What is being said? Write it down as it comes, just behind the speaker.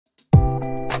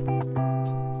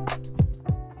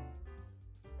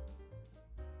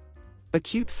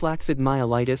Acute Flaccid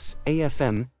Myelitis,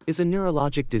 AFM, is a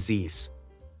neurologic disease.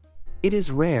 It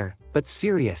is rare, but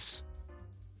serious.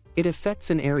 It affects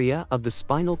an area of the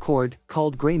spinal cord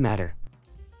called gray matter.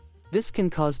 This can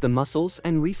cause the muscles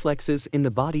and reflexes in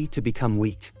the body to become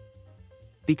weak.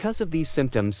 Because of these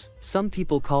symptoms, some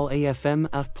people call AFM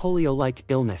a polio-like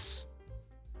illness.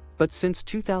 But since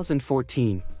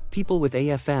 2014, people with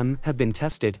AFM have been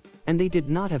tested, and they did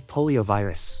not have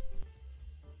poliovirus.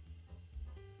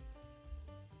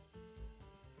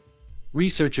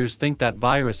 Researchers think that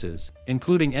viruses,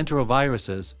 including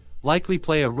enteroviruses, likely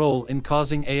play a role in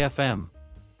causing AFM.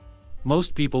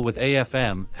 Most people with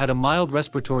AFM had a mild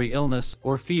respiratory illness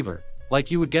or fever,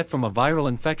 like you would get from a viral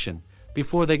infection,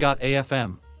 before they got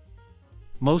AFM.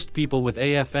 Most people with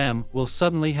AFM will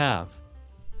suddenly have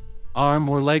arm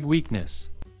or leg weakness,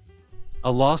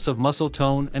 a loss of muscle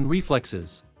tone and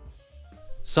reflexes.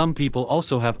 Some people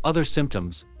also have other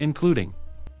symptoms, including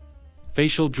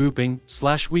facial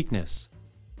drooping/weakness,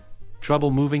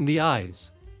 trouble moving the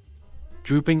eyes,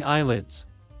 drooping eyelids,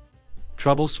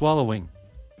 trouble swallowing,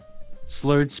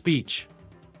 slurred speech,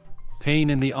 pain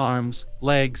in the arms,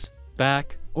 legs,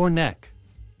 back, or neck.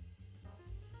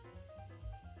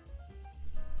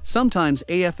 Sometimes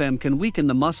AFM can weaken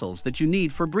the muscles that you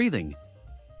need for breathing.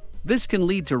 This can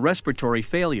lead to respiratory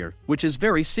failure, which is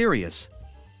very serious.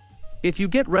 If you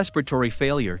get respiratory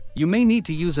failure, you may need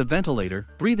to use a ventilator,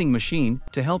 breathing machine,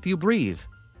 to help you breathe.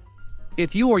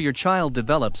 If you or your child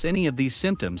develops any of these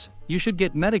symptoms, you should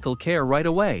get medical care right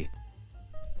away.